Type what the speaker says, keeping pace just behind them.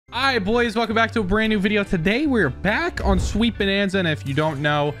All right, boys, welcome back to a brand new video. Today we're back on Sweet Bonanza, and if you don't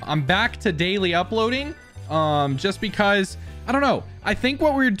know, I'm back to daily uploading just because I don't know, I think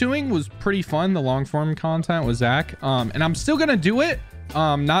what we were doing was pretty fun. The long form content with Zach, and I'm still gonna do it,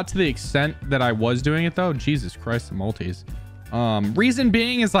 not to the extent that I was doing it though. Jesus Christ, the multis. Reason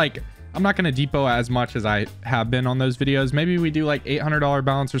being is like I'm not gonna depot as much as I have been on those videos. Maybe we do like $800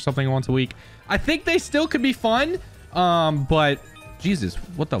 balance or something once a week. I think they still could be fun, but Jesus,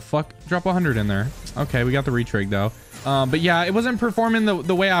 what the fuck? Drop 100 in there. Okay, we got the retrig though. But yeah, it wasn't performing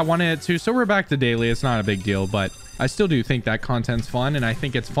the way I wanted it to, so we're back to daily. It's not a big deal, but I still do think that content's fun, and I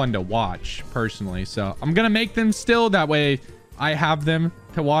think it's fun to watch personally. So I'm gonna make them still, that way I have them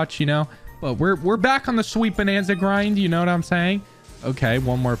to watch, you know. But we're back on the Sweet Bonanza grind, you know what I'm saying? Okay,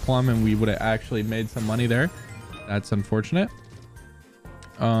 one more plum and we would have actually made some money there. That's unfortunate.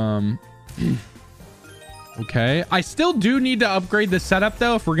 Okay, I still do need to upgrade the setup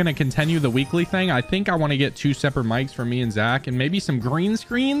though if we're gonna continue the weekly thing. I think I want to get 2 separate mics for me and Zach, and maybe some green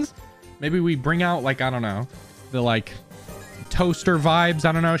screens. Maybe we bring out, like, I don't know, the like toaster vibes.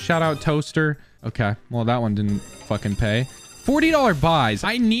 I don't know, shout out toaster. Okay, well that one didn't fucking pay. $40 buys.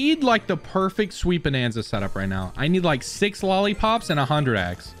 I need like the perfect Sweet Bonanza setup right now. I need like 6 lollipops and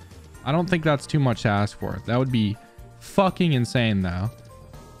 100x. I don't think that's too much to ask for. That would be fucking insane though.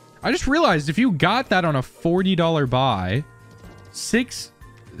 I just realized if you got that on a $40 buy, six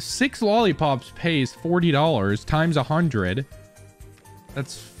lollipops pays $40 times 100.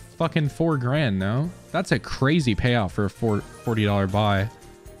 That's fucking $4 grand, no? That's a crazy payout for a $40 buy.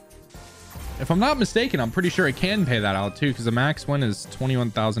 If I'm not mistaken, I'm pretty sure it can pay that out too, because the max win is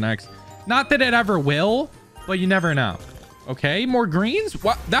 21,000x. Not that it ever will, but you never know. Okay, more greens.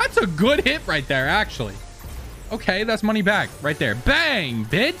 What? That's a good hit right there, actually. Okay, that's money back right there. Bang,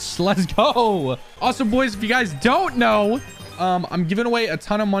 bitch. Let's go. Also, boys, if you guys don't know, I'm giving away a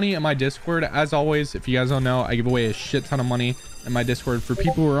ton of money in my Discord. As always, if you guys don't know, I give away a shit ton of money in my Discord for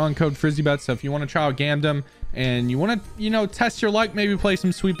people who are on code Frizzybets. So if you want to try out Gamdom and you want to, you know, test your luck, maybe play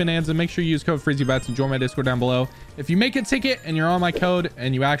some Sweet Bonanza, make sure you use code Frizzybets and join my Discord down below. If you make a ticket and you're on my code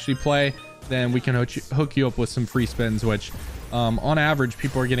and you actually play, then we can hook you up with some free spins, which on average,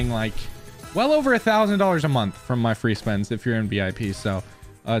 people are getting like well over $1,000 a month from my free spins if you're in VIP. So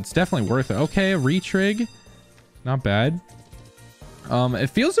it's definitely worth it. Okay, a retrig. Not bad. It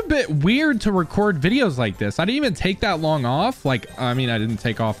feels a bit weird to record videos like this. I didn't even take that long off. Like, I mean, I didn't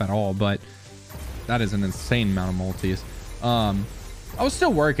take off at all, but that is an insane amount of multis. I was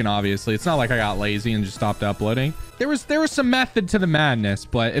still working, obviously. It's not like I got lazy and just stopped uploading. There was some method to the madness,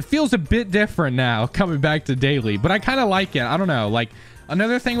 but it feels a bit different now coming back to daily. But I kind of like it. I don't know. Like,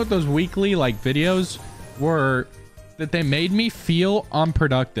 another thing with those weekly like videos were that they made me feel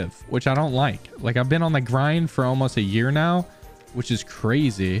unproductive, which I don't like. Like, I've been on the grind for almost a year now, which is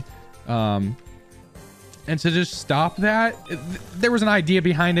crazy. And to just stop that, there was an idea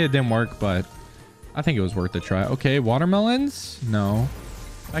behind it. It didn't work, but I think it was worth a try. Okay, watermelons. No,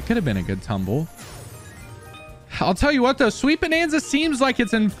 that could have been a good tumble. I'll tell you what though, Sweet Bonanza seems like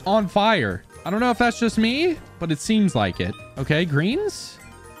it's on fire. I don't know if that's just me, but it seems like it. Okay, greens.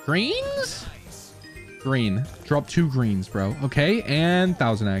 Green. Drop 2 greens, bro. Okay, and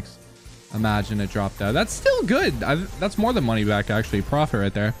 1000x. Imagine it dropped that. That's still good. That's more than money back, actually. Profit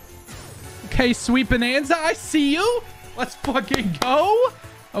right there. Okay, Sweet Bonanza, I see you. Let's fucking go.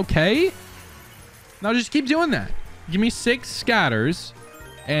 Okay. Now just keep doing that. Give me 6 scatters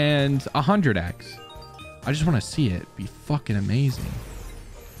and 100x. I just want to see it be fucking amazing.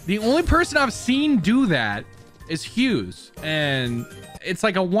 The only person I've seen do that is Hughes, and it's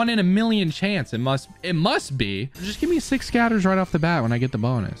like a 1 in a million chance. It must be. Just give me 6 scatters right off the bat when I get the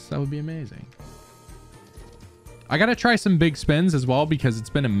bonus. That would be amazing. I gotta try some big spins as well, because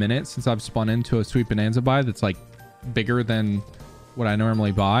it's been a minute since I've spun into a Sweet Bonanza buy that's like bigger than what I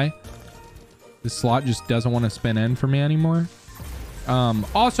normally buy. This slot just doesn't want to spin in for me anymore.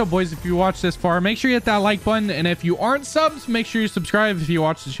 Also, boys, if you watch this far, make sure you hit that like button, and if you aren't subbed, make sure you subscribe if you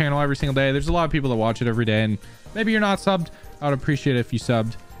watch the channel every single day. There's a lot of people that watch it every day, and maybe you're not subbed. I would appreciate it if you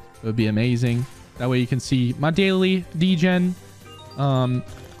subbed. It would be amazing. That way you can see my daily degen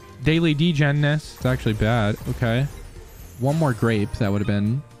daily degen-ness. It's actually bad. Okay, one more grape. That would have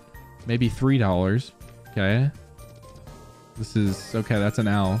been maybe $3. Okay, this is okay. That's an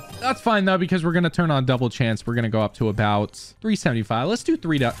L. That's fine though, because we're gonna turn on double chance. We're gonna go up to about 375. Let's do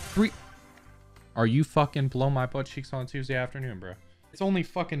 3. Are you fucking blow my butt cheeks on Tuesday afternoon, bro? It's only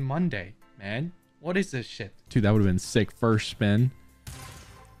fucking Monday, man. What is this shit? Dude, that would have been sick. First spin.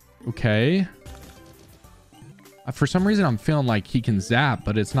 Okay. For some reason, I'm feeling like he can zap,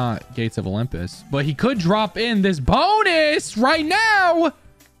 but it's not Gates of Olympus. But he could drop in this bonus right now.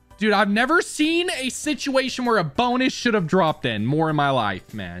 Dude, I've never seen a situation where a bonus should have dropped in more in my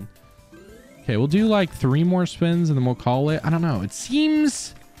life, man. Okay, we'll do like 3 more spins and then we'll call it. I don't know. It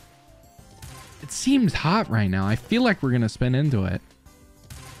seems hot right now. I feel like we're going to spin into it.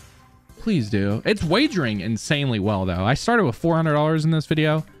 Please do. It's wagering insanely well, though. I started with $400 in this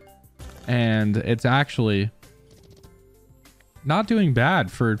video, and it's actually not doing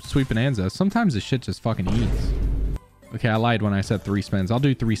bad for Sweet Bonanza. Sometimes this shit just fucking eats. Okay, I lied when I said 3 spins. I'll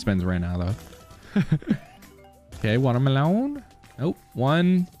do 3 spins right now, though. Okay, watermelon. Nope.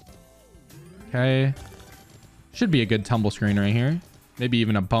 1. Okay. Should be a good tumble screen right here. Maybe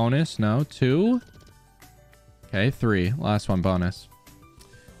even a bonus. No. 2. Okay, 3. Last one, bonus.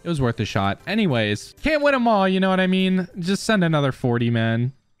 It was worth a shot. Anyways, can't win them all, you know what I mean? Just send another 40,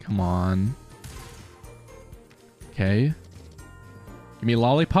 man. Come on. Okay. Give me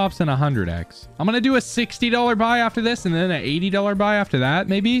lollipops and 100x. I'm going to do a $60 buy after this and then an $80 buy after that,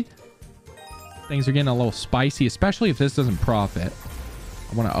 maybe. Things are getting a little spicy, especially if this doesn't profit.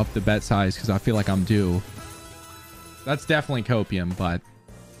 I want to up the bet size because I feel like I'm due. That's definitely copium, but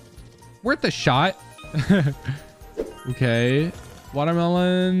worth a shot. Okay.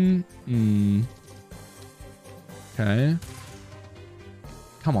 Watermelon. Okay.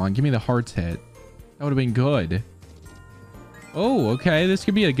 Come on, give me the hearts hit. That would have been good. Oh, okay. This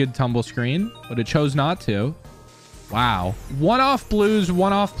could be a good tumble screen, but it chose not to. Wow. 1 off blues,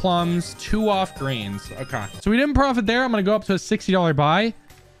 1 off plums, 2 off greens. Okay. So we didn't profit there. I'm going to go up to a $60 buy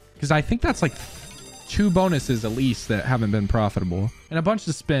because I think that's like 2 bonuses at least that haven't been profitable and a bunch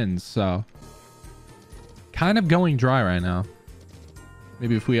of spins. So kind of going dry right now.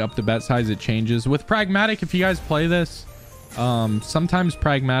 Maybe if we up the bet size, it changes. With Pragmatic, if you guys play this, sometimes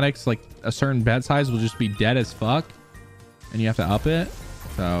Pragmatics, like a certain bet size will just be dead as fuck. And you have to up it.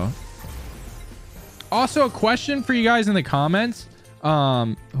 So. Also, a question for you guys in the comments who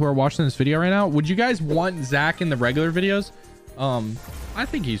are watching this video right now. Would you guys want Zach in the regular videos? I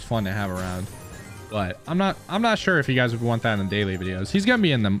think he's fun to have around. But I'm not sure if you guys would want that in the daily videos. He's going to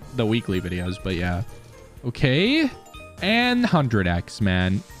be in the weekly videos, but yeah. Okay. And 100x,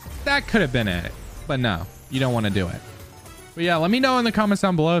 man. That could have been it. But no, you don't want to do it. But yeah, let me know in the comments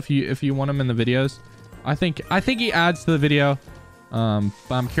down below if you want him in the videos. I think he adds to the video. But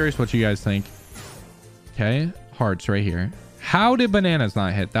I'm curious what you guys think. Okay, hearts right here. How did bananas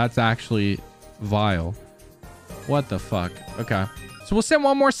not hit? That's actually vile. What the fuck? Okay. So we'll send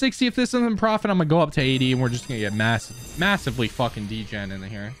one more 60. If this doesn't profit, I'm gonna go up to 80 and we're just gonna get massively fucking degen in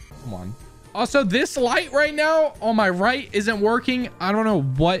here. Come on. Also, this light right now on my right isn't working. I don't know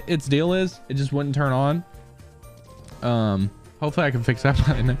what its deal is. It just wouldn't turn on. Hopefully I can fix that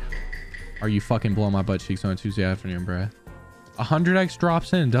button. Are you fucking blowing my butt cheeks on a Tuesday afternoon, bruh? 100x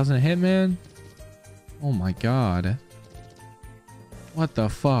drops in and doesn't hit, man. Oh my god. What the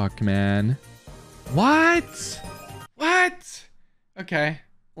fuck, man? What? What? Okay.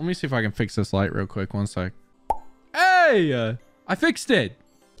 Let me see if I can fix this light real quick. One sec. Hey! I fixed it.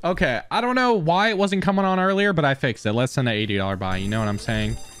 Okay. I don't know why it wasn't coming on earlier, but I fixed it. Let's send an $80 buy. You know what I'm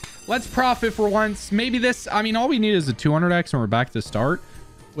saying? Let's profit for once. Maybe this... I mean, all we need is a 200x and we're back to start.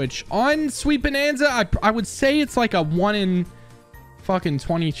 Which, on Sweet Bonanza, I would say it's like a 1 in fucking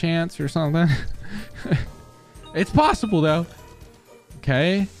 20 chance or something. It's possible, though.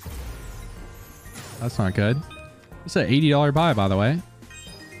 Okay. That's not good. It's an $80 buy, by the way.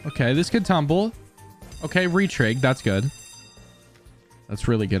 Okay, this could tumble. Okay, retrig. That's good. That's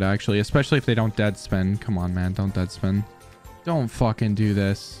really good, actually. Especially if they don't dead spin. Come on, man. Don't dead spin. Don't fucking do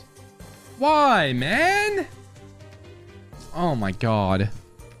this. Why, man? Oh, my God.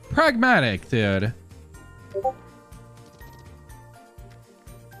 Pragmatic, dude.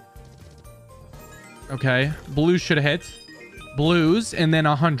 Okay. Blue should hit. Blues and then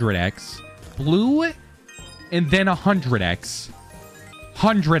 100x. Blue and then 100x.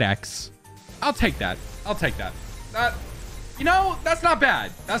 100x. I'll take that. I'll take that. You know, that's not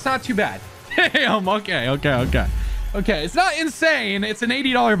bad. That's not too bad. Damn. Okay. Okay. It's not insane. It's an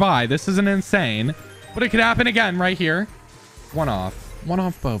 $80 buy. This isn't insane. But it could happen again right here. 1 off. 1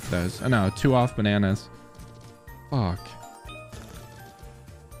 off both of those. Oh, no. 2 off bananas. Fuck.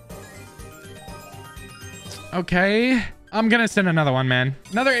 Okay. I'm gonna send another one, man.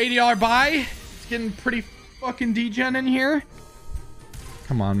 Another $80 buy. It's getting pretty fucking degen in here.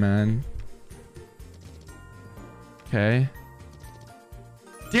 Come on, man. Okay.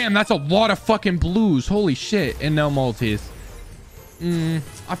 Damn, that's a lot of fucking blues. Holy shit. And no multis.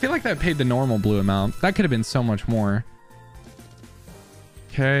 I feel like that paid the normal blue amount. That could have been so much more.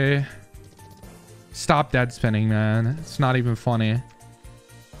 Okay. Stop dead spinning, man. It's not even funny.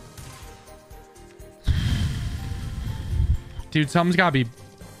 Dude, something's gotta be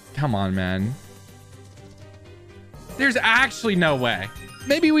Come on, man. There's actually no way.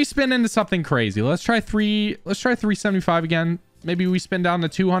 Maybe we spin into something crazy. Let's try 375 again. Maybe we spin down to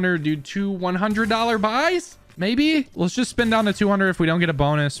 200, do two $100 buys. Maybe let's just spin down to 200. If we don't get a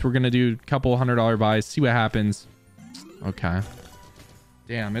bonus, we're going to do a couple $100 buys. See what happens. Okay.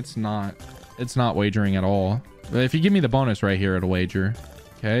 Damn, it's not wagering at all. But if you give me the bonus right here, it'll wager.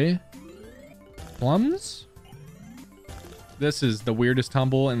 Okay. Plums. This is the weirdest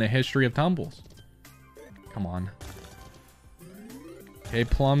tumble in the history of tumbles. Come on. Okay,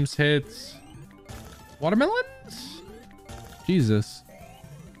 plums hits. Watermelons? Jesus.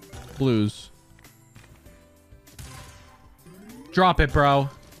 Blues. Drop it, bro.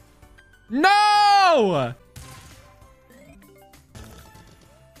 No!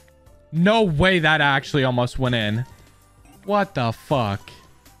 No way that actually almost went in. What the fuck?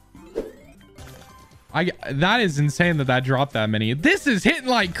 That is insane that dropped that many. This is hitting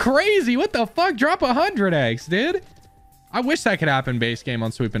like crazy. What the fuck? Drop 100x, dude. I wish that could happen base game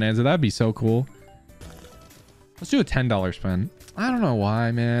on Sweet Bonanza. That'd be so cool. Let's do a $10 spin. I don't know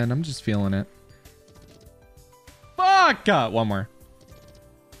why, man. I'm just feeling it. Fuck! One more.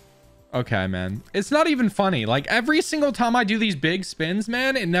 Okay, man. It's not even funny. Like, every single time I do these big spins,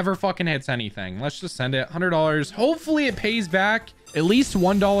 man, it never fucking hits anything. Let's just send it. $100. Hopefully it pays back at least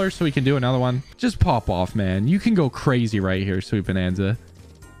 $1 so we can do another one. Just pop off, man. You can go crazy right here, Sweet Bonanza.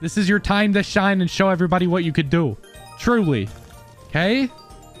 This is your time to shine and show everybody what you could do. Truly. Okay?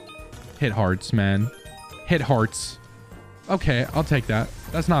 Hit hearts, man. Hit hearts. Okay, I'll take that.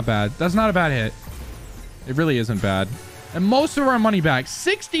 That's not bad. That's not a bad hit. It really isn't bad. And most of our money back.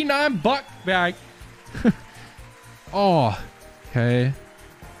 69 bucks back. Oh, okay.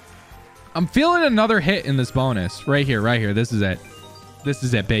 I'm feeling another hit in this bonus. Right here, right here. This is it. This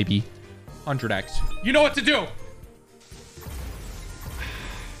is it, baby. 100x. You know what to do.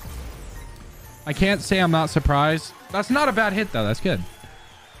 I can't say I'm not surprised. That's not a bad hit, though. That's good.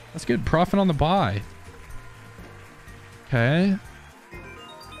 That's good. Profit on the buy. Okay.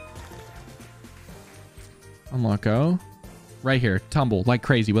 Unlock go. Right here. Tumble like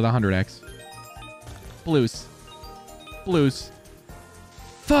crazy with 100x. Blues. Blues.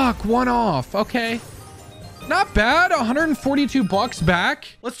 Fuck. One off. Okay. Not bad. 142 bucks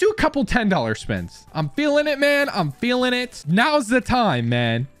back. Let's do a couple $10 spins. I'm feeling it, man. I'm feeling it. Now's the time,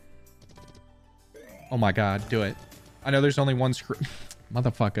 man. Oh my God. Do it. I know there's only one screen.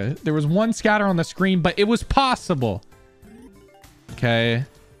 Motherfucker. There was one scatter on the screen, but it was possible. Okay.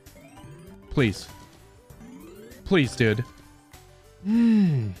 Please. Please, dude.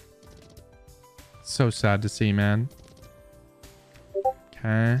 So sad to see, man.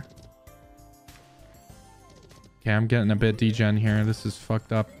 Okay. Okay, I'm getting a bit degen here. This is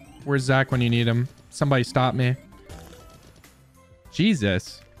fucked up. Where's Zach when you need him? Somebody stop me.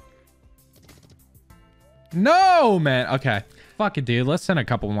 Jesus. No, man. Okay. Fuck it, dude. Let's send a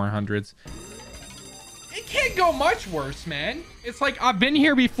couple more hundreds. It can't go much worse, man. It's like I've been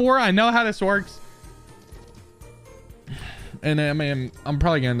here before. I know how this works. And I mean, I'm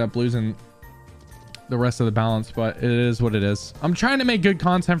probably gonna end up losing the rest of the balance, but it is what it is. I'm trying to make good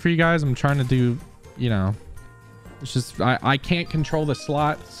content for you guys. I'm trying to do, you know, it's just I can't control the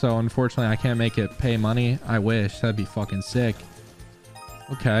slot, so unfortunately I can't make it pay money. I wish. That'd be fucking sick.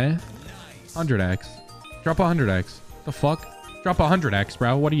 Okay. 100x. Drop 100x. The fuck? Drop 100x,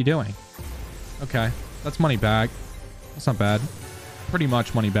 bro. What are you doing? Okay. That's money back. That's not bad. Pretty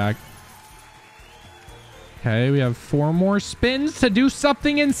much money back. Okay, we have 4 more spins to do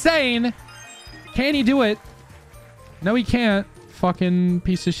something insane. Can he do it? No, he can't. Fucking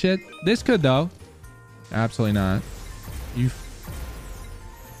piece of shit. This could, though. Absolutely not. You...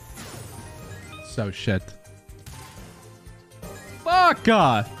 So shit. Fuck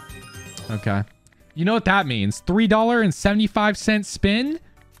off. Okay. You know what that means? $3.75 spin?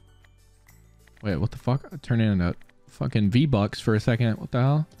 Wait, what the fuck? I turned into fucking V-Bucks for a second. What the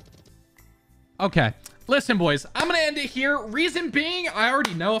hell? Okay. Listen, boys, I'm going to end it here. Reason being, I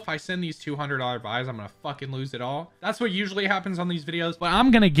already know if I send these $200 buys, I'm going to fucking lose it all. That's what usually happens on these videos. But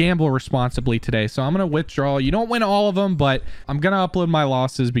I'm going to gamble responsibly today. So I'm going to withdraw. You don't win all of them, but I'm going to upload my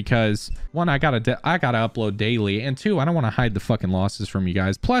losses because, one, I got to upload daily. And two, I don't want to hide the fucking losses from you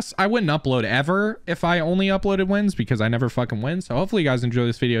guys. Plus, I wouldn't upload ever if I only uploaded wins because I never fucking win. So hopefully you guys enjoy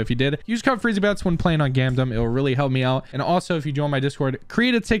this video. If you did, use code Frizzybets when playing on Gamdom. It will really help me out. And also, if you join my Discord,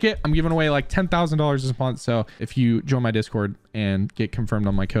 create a ticket. I'm giving away like $10,000 this month. So if you join my Discord and get confirmed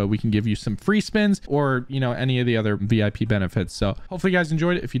on my code, we can give you some free spins or, you know, any of the other VIP benefits. So hopefully you guys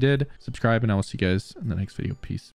enjoyed it. If you did, subscribe and I will see you guys in the next video. Peace.